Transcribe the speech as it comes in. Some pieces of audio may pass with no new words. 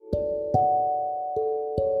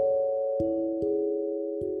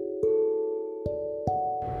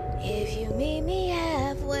meet me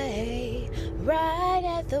halfway, right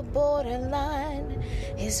at the borderline,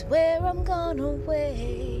 is where I'm gonna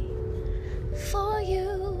wait for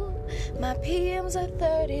you. My PMs are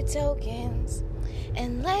 30 tokens,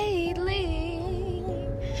 and lately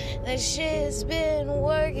that shit's been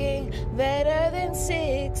working better than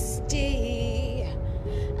 60.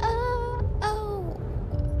 Oh.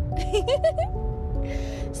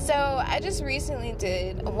 So I just recently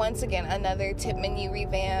did, once again, another tip menu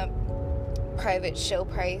revamp, private show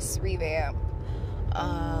price revamp,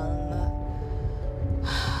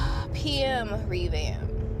 PM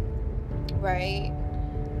revamp, right?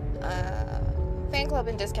 Fan club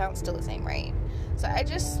and discount still the same, right? So I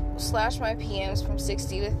just slashed my PMs from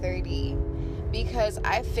 60 to 30 because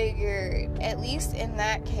I figured, at least in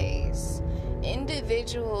that case,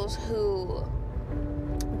 individuals who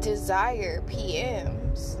desire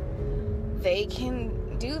PMs, they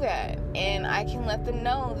can do that, and I can let them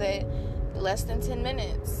know that less than 10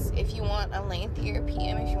 minutes. If you want a lengthier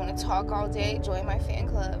PM, if you want to talk all day, join my fan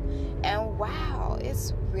club. And wow,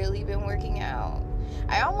 it's really been working out.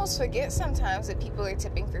 I almost forget sometimes that people are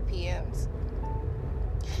tipping for PMs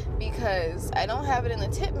because I don't have it in the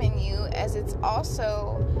tip menu, as it's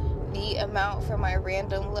also the amount for my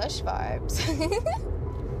random Lush vibes.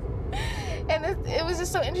 And it was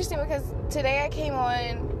just so interesting because today I came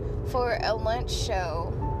on for a lunch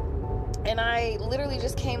show, and I literally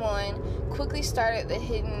just came on, quickly started the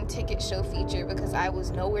hidden ticket show feature because I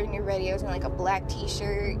was nowhere near ready. I was in like a black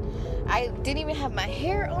t-shirt. I didn't even have my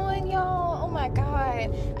hair on, y'all. Oh my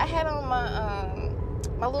god. I had on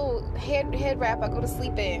my little head wrap I go to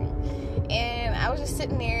sleep in, and I was just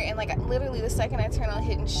sitting there, and like literally the second I turn on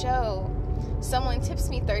hidden show, someone tips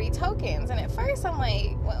me 30 tokens, and at first I'm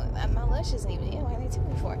like, well, my Lush isn't even in, why are they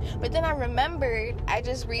tipping me for? But then I remembered I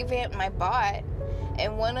just revamped my bot,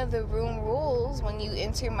 and one of the room rules when you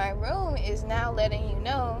enter my room is now letting you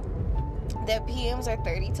know that PMs are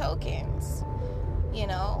 30 tokens, you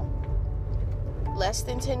know, less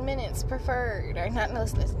than 10 minutes preferred, or not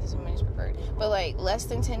less than 10 minutes preferred, but like less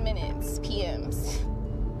than 10 minutes PMs.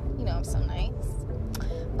 You know, I'm so nice.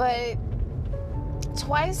 But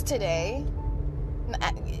twice today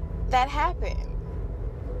that happened.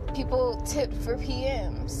 People tipped for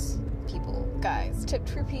PMs. Guys tipped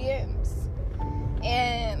for PMs.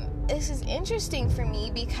 And this is interesting for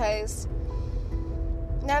me because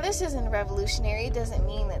now this isn't revolutionary. It doesn't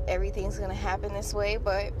mean that everything's going to happen this way,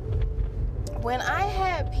 but when I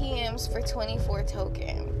had PMs for 24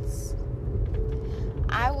 tokens,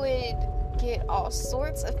 I would get all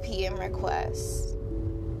sorts of PM requests,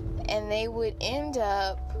 and they would end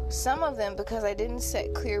up, some of them, because I didn't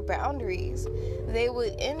set clear boundaries, they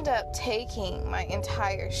would end up taking my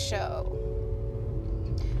entire show.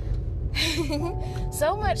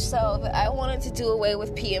 So much so that I wanted to do away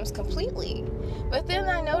with PMs completely. But then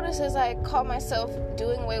I noticed as I caught myself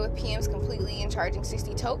doing away with PMs completely and charging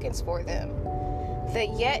 60 tokens for them,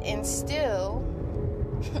 that yet and still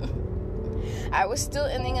I was still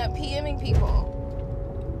ending up PMing people.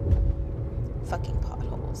 Fucking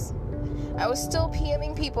potholes. I was still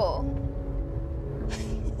PMing people.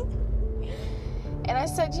 And I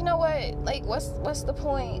said, you know what? Like, what's the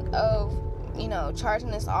point of, you know,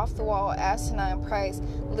 charging this off the wall asinine price?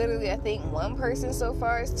 Literally, I think one person so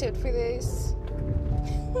far has tipped for this.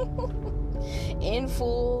 In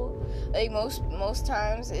full. Like most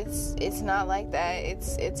times it's not like that.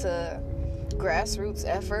 It's a grassroots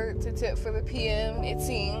effort to tip for the PM. It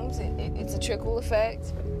seems it's a trickle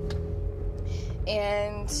effect,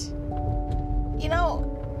 and you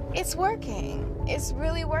know, it's working. It's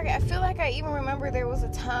really working. I feel like I even remember there was a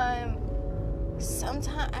time,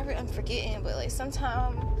 I'm forgetting, but like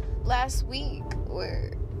sometime last week,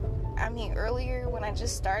 where earlier when I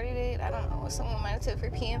just started it, I don't know, someone might have tipped for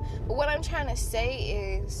PM. But what I'm trying to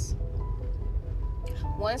say is,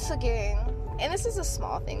 once again, and this is a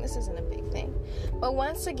small thing, this isn't a big thing, but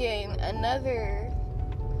once again, another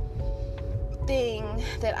thing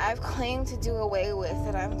that I've claimed to do away with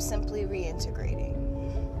that I'm simply reintegrating.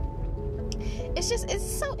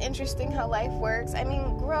 It's so interesting how life works. I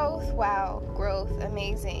mean, growth,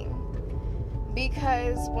 amazing.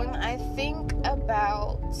 Because when I think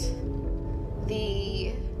about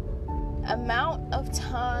the amount of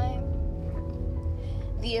time,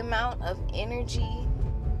 the amount of energy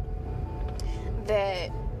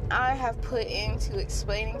that I have put into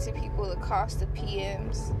explaining to people the cost of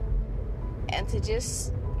PMs, and to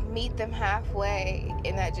just meet them halfway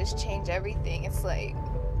and that just change everything, it's like,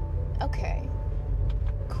 okay,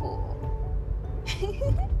 cool.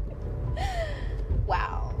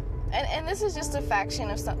 Wow. And this is just a fraction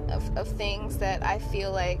of things that I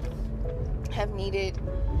feel like have needed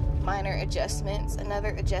minor adjustments. Another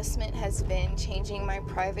adjustment has been changing my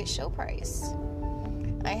private show price.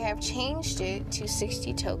 I have changed it to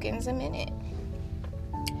 60 tokens a minute.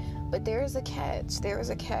 But there is a catch.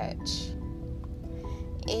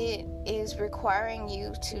 It is requiring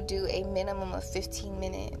you to do a minimum of 15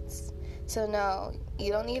 minutes. So no,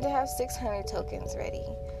 you don't need to have 600 tokens ready.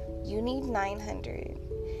 You need 900.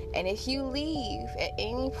 And if you leave at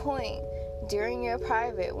any point during your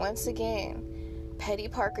private, once again, Petty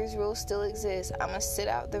Parker's rule still exists. I'm going to sit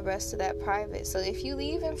out the rest of that private. So if you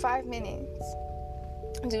leave in 5 minutes,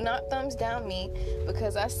 do not thumbs down me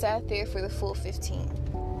because I sat there for the full 15.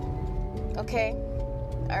 Okay?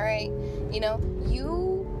 Alright?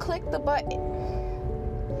 You click the button.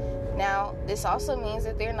 Now, this also means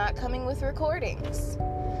that they're not coming with recordings.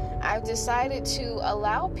 I've decided to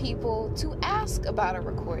allow people to ask about a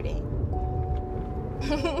recording.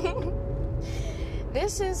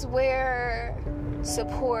 This is where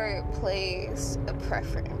support plays a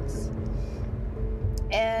preference.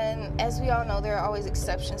 And as we all know, there are always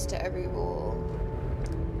exceptions to every rule.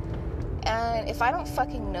 And if I don't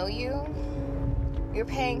fucking know you, you're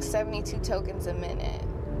paying 72 tokens a minute.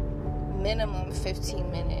 Minimum 15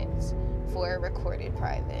 minutes for a recorded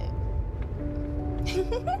private.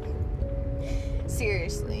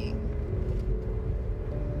 Seriously.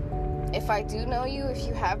 If I do know you, if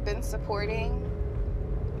you have been supporting,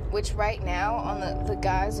 which right now on the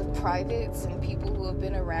guise of privates and people who have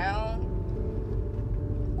been around,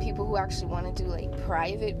 people who actually want to do like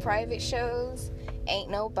private shows,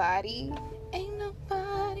 ain't nobody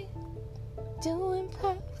doing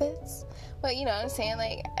privates. But you know what I'm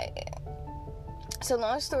saying? So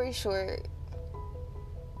long story short,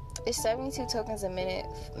 it's 72 tokens a minute,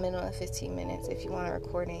 minimum 15 minutes if you want a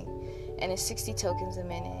recording, and it's 60 tokens a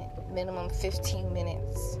minute, minimum 15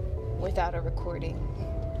 minutes without a recording.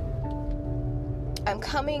 I'm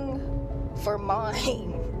coming for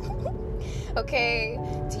mine. Okay,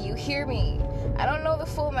 do you hear me? I don't know the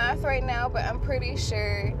full math right now, but I'm pretty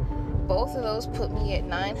sure both of those put me at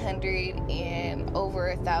 900 and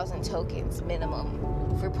over 1,000 tokens minimum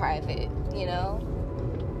for private,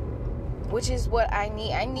 which is what I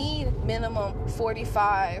need. I need minimum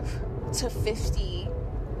 $45 to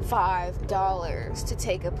 $55 to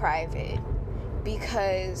take a private,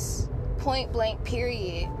 because point blank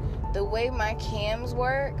period, the way my cams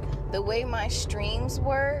work, the way my streams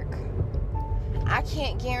work, I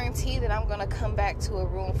can't guarantee that I'm gonna come back to a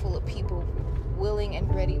room full of people willing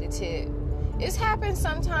and ready to tip. It's happened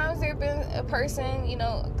sometimes. There's been a person,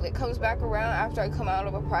 that comes back around after I come out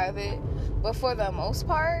of a private, but for the most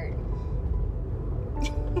part,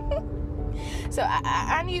 so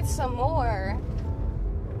I need some more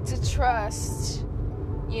to trust,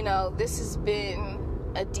 this has been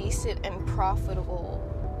a decent and profitable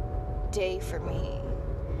day for me.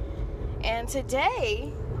 And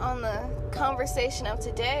today, on the conversation of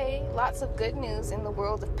today, lots of good news in the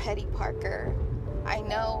world of Petty Parker. I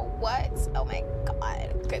know what? Oh my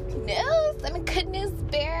god, good news! I'm a good news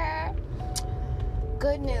bear.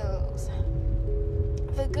 Good news.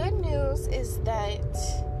 The good news is that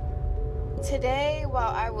today,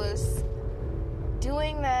 while I was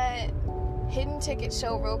doing that hidden ticket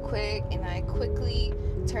show real quick, and I quickly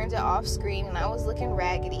turned it off screen and I was looking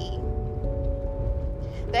raggedy,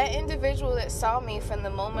 that individual that saw me from the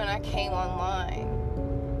moment I came online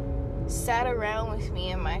sat around with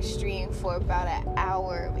me in my stream for about an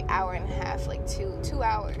hour and a half, like 2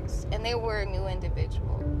 hours, and they were a new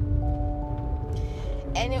individual.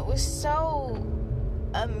 And it was so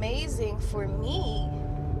amazing for me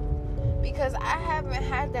because I haven't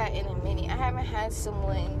had that in a minute. I haven't had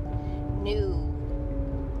someone new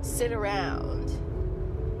sit around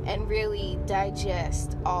and really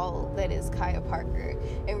digest all that is Kaya Parker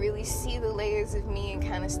and really see the layers of me and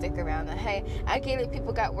kind of stick around. And hey, I get it,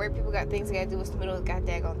 people got work, people got things they gotta do. It's the middle of the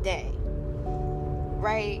goddamn day,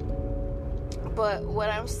 right? But what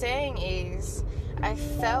I'm saying is, I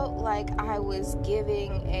felt like I was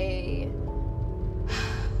giving an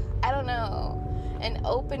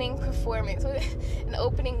opening performance, an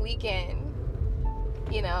opening weekend.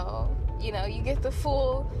 You get the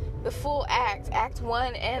full act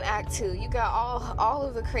 1 and act 2. You got all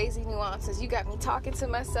of the crazy nuances. You got me talking to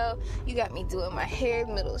myself. You got me doing my hair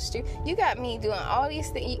middle of the street. You got me doing all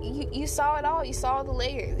these things. You saw it all. You saw the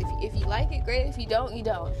layers. If you like it, great. If you don't, you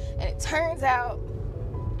don't. And it turns out,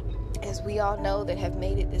 as we all know that have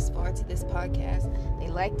made it this far to this podcast, they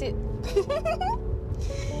liked it.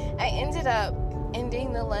 I ended up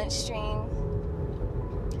ending the lunch stream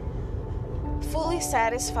fully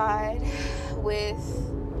satisfied with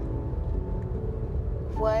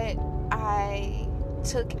what I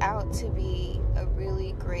took out to be a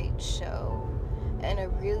really great show and a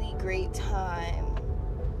really great time,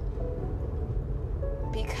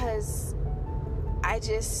 because I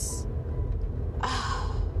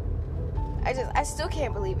still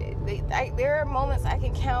can't believe it. There are moments I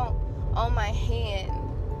can count on my hand,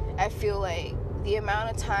 I feel like, the amount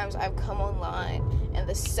of times I've come online, and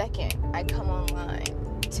the second I come online,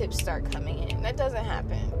 tips start coming in. That doesn't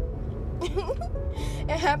happen.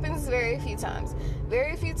 It happens very few times.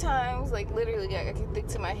 Very few times, like literally, I can think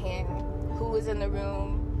to my hand who was in the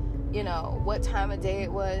room, you know, what time of day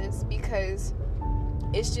it was, because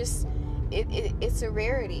it's just, it's a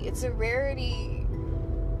rarity. It's a rarity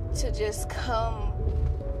to just come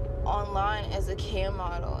online as a cam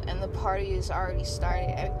model and the party is already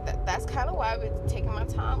started. That's kind of why I've been taking my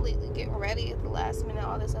time lately, getting ready at the last minute,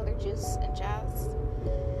 all this other juice and jazz.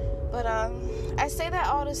 But I say that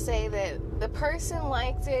all to say that the person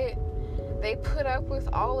liked it. They put up with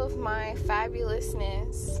all of my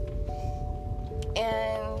fabulousness,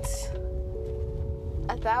 and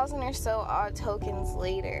 1,000 or so odd tokens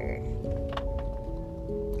later,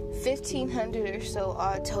 1,500 or so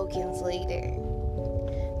odd tokens later,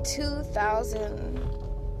 2,000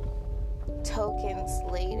 tokens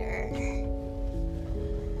later,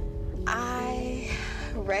 I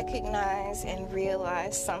recognize and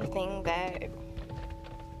realize something that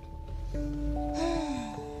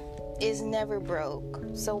is never broke,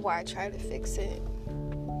 so why try to fix it?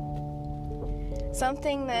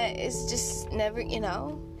 Something that is just never, you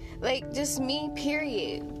know, like just me,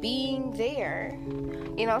 period, being there.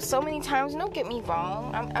 You know, so many times, don't get me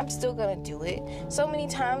wrong, I'm still gonna do it. So many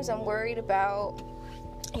times I'm worried about,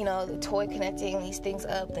 you know, the toy connecting these things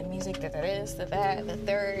up, the music, the this, the that, the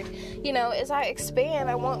third. You know, as I expand,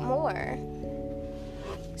 I want more.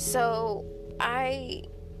 So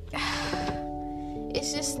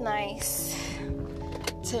it's just nice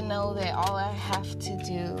to know that all I have to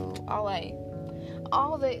do,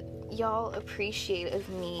 all that y'all appreciate of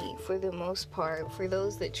me, for the most part, for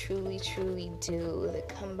those that truly do, that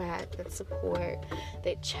come back, that support,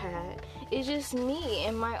 that chat, it's just me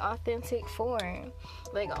in my authentic form.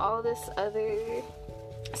 Like all this other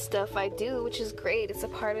stuff I do, which is great, it's a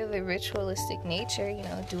part of the ritualistic nature, you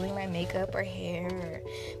know, doing my makeup or hair or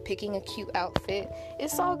picking a cute outfit,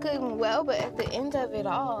 it's all good and well, but at the end of it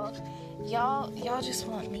all, y'all just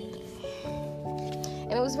want me.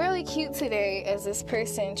 And it was really cute today as this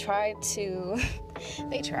person tried to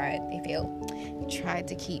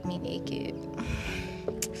keep me naked.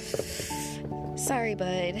 Sorry,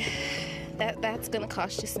 bud. That's gonna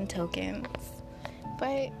cost you some tokens.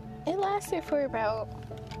 But it lasted for about,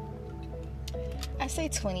 I say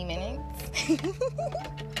 20 minutes.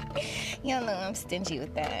 Y'all know I'm stingy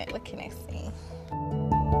with that. What can I say?